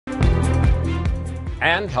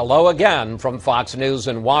And hello again from Fox News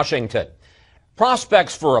in Washington.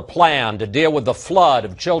 Prospects for a plan to deal with the flood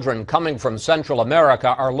of children coming from Central America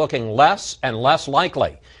are looking less and less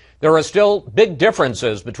likely. There are still big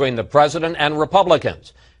differences between the president and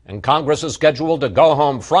Republicans, and Congress is scheduled to go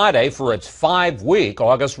home Friday for its 5-week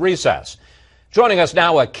August recess. Joining us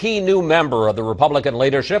now, a key new member of the Republican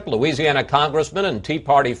leadership, Louisiana Congressman and Tea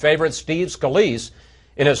Party favorite Steve Scalise,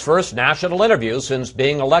 in his first national interview since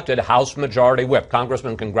being elected House Majority Whip.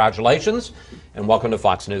 Congressman, congratulations, and welcome to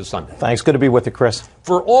Fox News Sunday. Thanks. Good to be with you, Chris.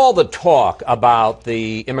 For all the talk about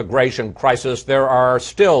the immigration crisis, there are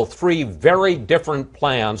still 3 very different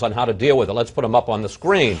plans on how to deal with it. Let's put them up on the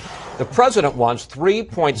screen. The president wants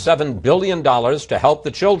 $3.7 billion to help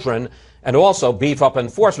the children and also beef up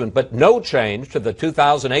enforcement, but no change to the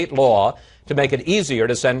 2008 law to make it easier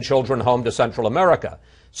to send children home to Central America.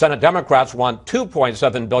 Senate Democrats want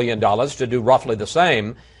 $2.7 billion to do roughly the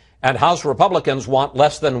same, and House Republicans want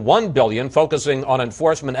less than $1 billion, focusing on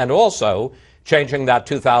enforcement and also changing that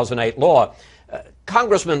 2008 law.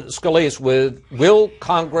 Congressman Scalise, will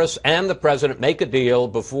Congress and the president make a deal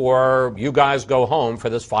before you guys go home for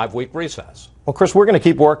this 5-week recess? Well, Chris, we're going to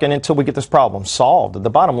keep working until we get this problem solved. The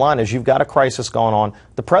bottom line is you've got a crisis going on.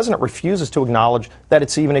 The president refuses to acknowledge that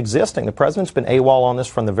it's even existing. The president's been AWOL on this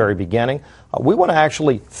from the very beginning. We want to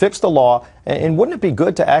actually fix the law, and wouldn't it be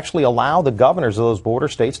good to actually allow the governors of those border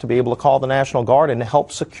states to be able to call the National Guard and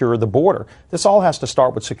help secure the border? This all has to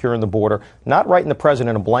start with securing the border, not writing the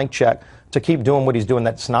president a blank check to keep doing what he's doing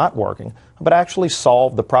that's not working, but actually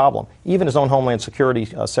solve the problem. Even his own Homeland Security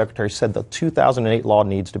Secretary said the 2008 law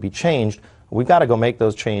needs to be changed. We've got to go make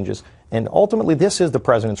those changes. And ultimately, this is the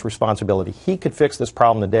president's responsibility. He could fix this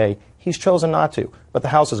problem today. He's chosen not to, but the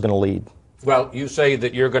House is going to lead. Well, you say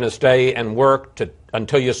that you're going to stay and work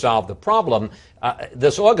until you solve the problem.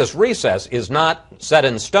 This August recess is not set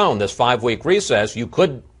in stone, this 5-week recess. You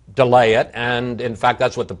could delay it, and in fact,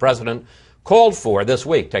 that's what the president called for this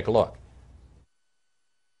week. Take a look.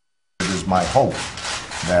 It is my hope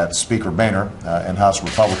that Speaker Boehner and House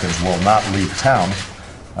Republicans will not leave town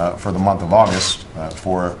for the month of August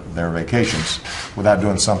for their vacations without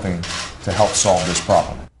doing something to help solve this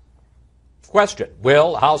problem. Question: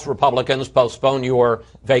 will House Republicans postpone your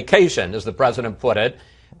vacation, as the president put it,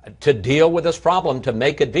 to deal with this problem, to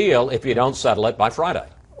make a deal if you don't settle it by Friday?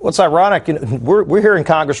 Well, it's ironic. We're here in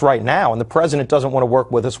Congress right now, and the president doesn't want to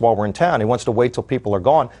work with us while we're in town. He wants to wait till people are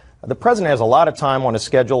gone. The president has a lot of time on his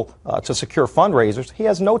schedule to secure fundraisers. He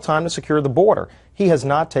has no time to secure the border. He has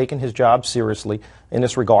not taken his job seriously in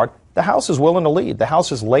this regard. The House is willing to lead. The House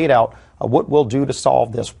has laid out what we'll do to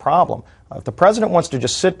solve this problem. If the president wants to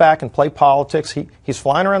just sit back and play politics, he's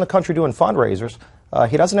flying around the country doing fundraisers.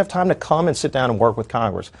 He doesn't have time to come and sit down and work with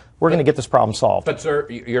Congress. We're going to get this problem solved. But, sir,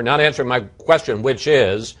 you're not answering my question, which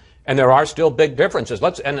is, and there are still big differences.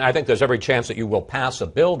 And I think there's every chance that you will pass a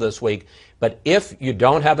bill this week. But if you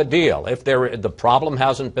don't have a deal, if the problem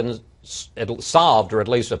hasn't been solved, or at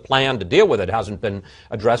least a plan to deal with it hasn't been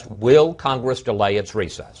addressed, will Congress delay its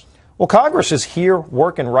recess? Well, Congress is here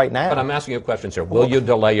working right now. But I'm asking you a question, sir. Will you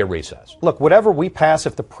delay your recess? Look, whatever we pass,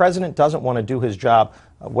 if the president doesn't want to do his job,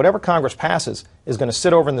 whatever Congress passes is going to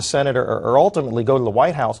sit over in the Senate or ultimately go to the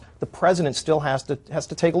White House. The president still has to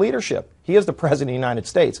take leadership. He is the president of the United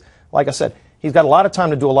States. Like I said, he's got a lot of time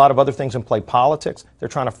to do a lot of other things and play politics. They're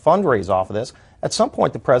trying to fundraise off of this. At some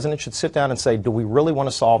point, the president should sit down and say, do we really want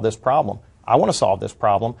to solve this problem? I want to solve this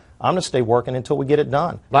problem. I'm going to stay working until we get it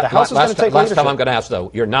done. The House is going to take leadership. Last time I'm going to ask, though,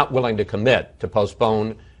 you're not willing to commit to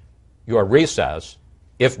postpone your recess,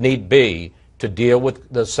 if need be, to deal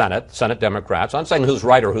with the Senate Democrats. I'm saying who's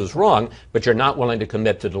right or who's wrong, but you're not willing to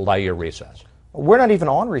commit to delay your recess. We're not even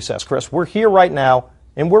on recess, Chris. We're here right now,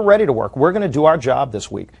 and we're ready to work. We're going to do our job this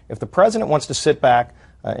week. If the president wants to sit back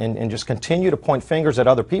and just continue to point fingers at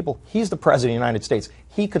other people, he's the president of the United States.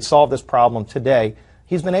 He could solve this problem today.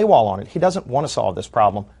 He's been AWOL on it. He doesn't want to solve this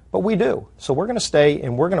problem, but we do. So we're going to stay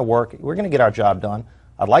and we're going to work. We're going to get our job done.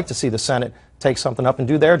 I'd like to see the Senate take something up and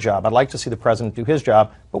do their job. I'd like to see the president do his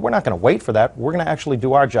job, but we're not going to wait for that. We're going to actually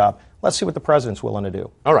do our job. Let's see what the president's willing to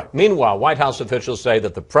do. All right. Meanwhile, White House officials say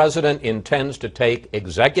that the president intends to take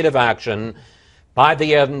executive action by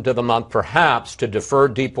the end of the month, perhaps to defer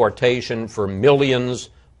deportation for millions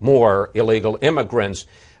more illegal immigrants.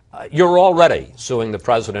 You're already suing the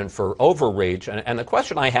president for overreach, and the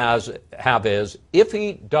question I have is, if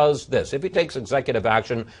he does this, if he takes executive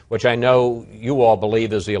action, which I know you all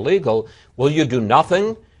believe is illegal, will you do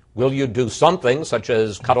nothing? Will you do something, such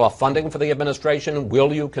as cut off funding for the administration?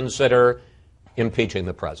 Will you consider impeaching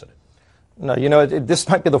the president? No, this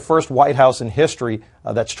might be the first White House in history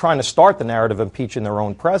that's trying to start the narrative of impeaching their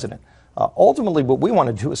own president. Ultimately, what we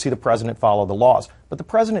want to do is see the president follow the laws. But the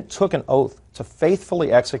president took an oath to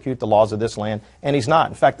faithfully execute the laws of this land, and he's not.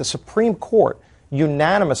 In fact, the Supreme Court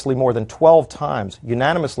unanimously, more than 12 times,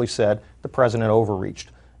 unanimously said the president overreached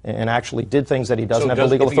and actually did things that he doesn't have the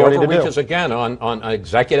legal authority to do. If he overreaches again on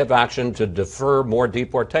executive action to defer more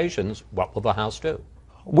deportations, what will the House do?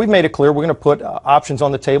 We've made it clear we're going to put options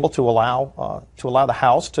on the table to allow the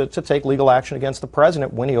House to take legal action against the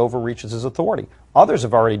president when he overreaches his authority. Others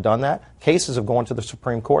have already done that. Cases have gone to the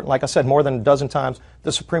Supreme Court. And like I said, more than a dozen times,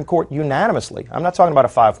 the Supreme Court unanimously, I'm not talking about a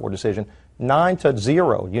 5-4 decision,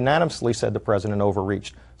 9-0, unanimously said the president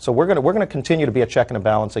overreached. So we're going to continue to be a check and a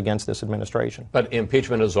balance against this administration. But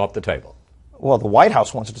impeachment is off the table. Well, the White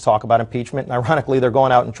House wants to talk about impeachment, and ironically, they're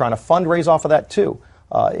going out and trying to fundraise off of that, too.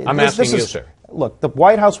 I'm asking you, sir. Look, the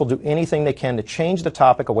White House will do anything they can to change the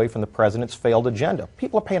topic away from the president's failed agenda.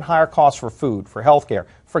 People are paying higher costs for food, for health care,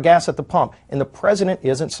 for gas at the pump, and the president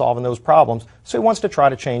isn't solving those problems, so he wants to try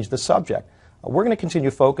to change the subject. We're going to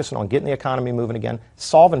continue focusing on getting the economy moving again,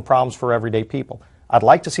 solving problems for everyday people. I'd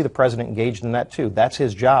like to see the president engaged in that, too. That's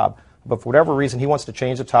his job. But for whatever reason, he wants to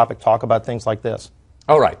change the topic, talk about things like this.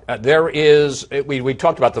 All right. We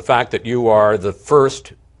talked about the fact that you are the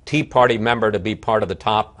first Tea Party member to be part of the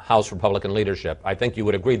top House Republican leadership. I think you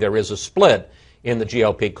would agree there is a split in the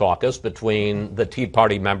GOP caucus between the Tea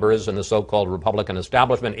Party members and the so-called Republican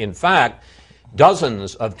establishment. In fact,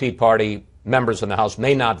 dozens of Tea Party members in the House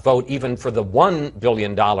may not vote even for the $1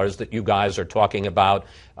 billion that you guys are talking about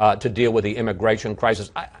to deal with the immigration crisis.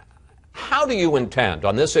 How do you intend,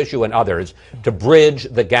 on this issue and others, to bridge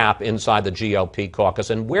the gap inside the GOP caucus?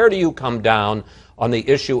 And where do you come down on the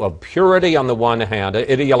issue of purity on the one hand,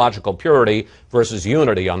 ideological purity, versus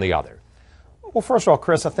unity on the other? Well, first of all,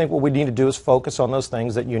 Chris, I think what we need to do is focus on those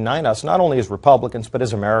things that unite us, not only as Republicans, but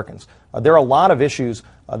as Americans. There are a lot of issues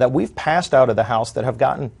that we've passed out of the House that have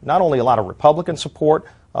gotten not only a lot of Republican support,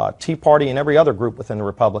 Tea Party and every other group within the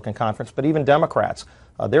Republican conference, but even Democrats.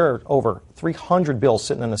 There are over 300 bills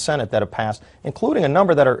sitting in the Senate that have passed, including a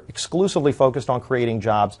number that are exclusively focused on creating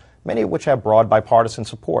jobs, many of which have broad bipartisan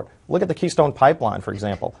support. Look at the Keystone Pipeline, for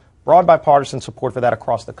example. Broad bipartisan support for that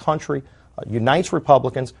across the country, unites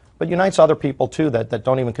Republicans, but unites other people, too, that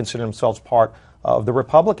don't even consider themselves part of the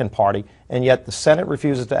Republican Party, and yet the Senate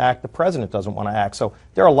refuses to act, the president doesn't want to act. So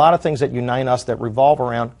there are a lot of things that unite us that revolve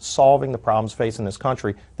around solving the problems facing this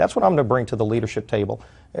country. That's what I'm going to bring to the leadership table,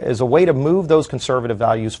 is a way to move those conservative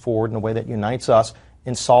values forward in a way that unites us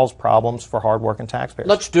and solves problems for hardworking taxpayers.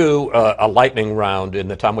 Let's do a lightning round in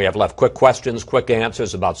the time we have left. Quick questions, quick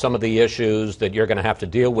answers about some of the issues that you're going to have to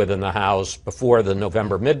deal with in the House before the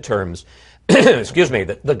November midterms. Excuse me.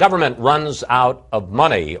 The government runs out of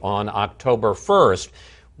money on October 1st.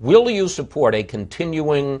 Will you support a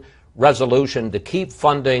continuing resolution to keep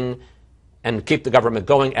funding and keep the government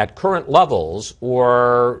going at current levels,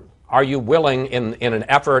 or are you willing, in an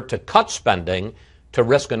effort to cut spending, to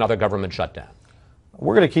risk another government shutdown?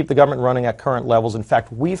 We're going to keep the government running at current levels. In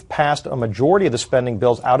fact, we've passed a majority of the spending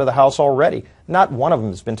bills out of the House already. Not one of them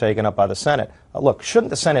has been taken up by the Senate. Look, shouldn't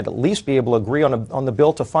the Senate at least be able to agree on the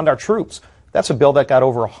bill to fund our troops? That's a bill that got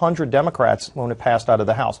over 100 Democrats when it passed out of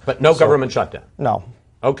the House. But no government shutdown? No.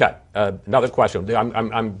 Okay. Another question.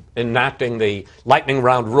 I'm enacting the lightning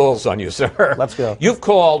round rules on you, sir. Let's go. You've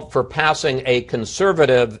called for passing a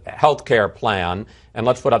conservative health care plan, and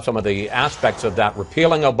let's put up some of the aspects of that.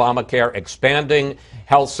 Repealing Obamacare, expanding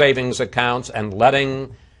health savings accounts, and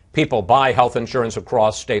letting people buy health insurance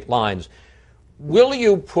across state lines. Will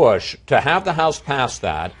you push to have the House pass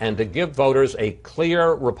that and to give voters a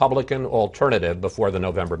clear Republican alternative before the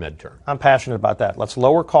November midterm? I'm passionate about that. Let's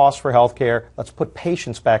lower costs for health care. Let's put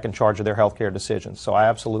patients back in charge of their health care decisions. So I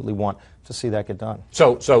absolutely want to see that get done.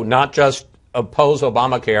 So not just oppose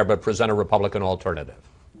Obamacare, but present a Republican alternative?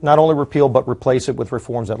 Not only repeal, but replace it with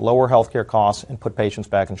reforms that lower health care costs and put patients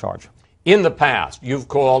back in charge. In the past, you've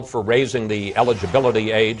called for raising the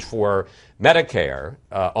eligibility age for Medicare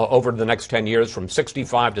over the next 10 years from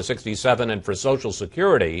 65 to 67, and for Social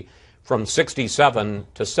Security from 67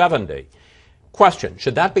 to 70. Question,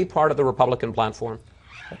 should that be part of the Republican platform?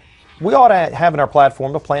 We ought to have in our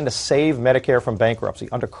platform a plan to save Medicare from bankruptcy.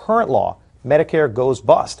 Under current law, Medicare goes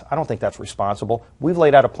bust. I don't think that's responsible. We've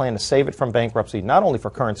laid out a plan to save it from bankruptcy, not only for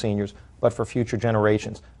current seniors, but for future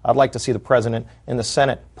generations. I'd like to see the President and the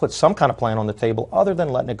Senate put some kind of plan on the table other than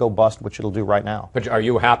letting it go bust, which it'll do right now. But are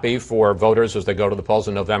you happy for voters as they go to the polls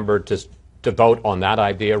in November to vote on that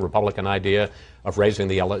idea, Republican idea, of raising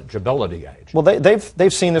the eligibility age? Well,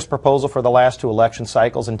 they've seen this proposal for the last two election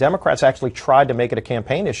cycles, and Democrats actually tried to make it a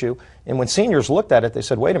campaign issue. And when seniors looked at it, they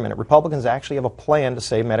said, wait a minute, Republicans actually have a plan to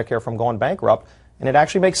save Medicare from going bankrupt, and it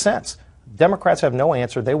actually makes sense. Democrats have no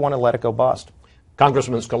answer. They want to let it go bust.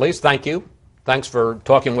 Congressman Scalise, thank you. Thanks for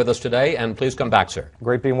talking with us today, and please come back, sir.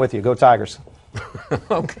 Great being with you. Go Tigers.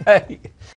 Okay.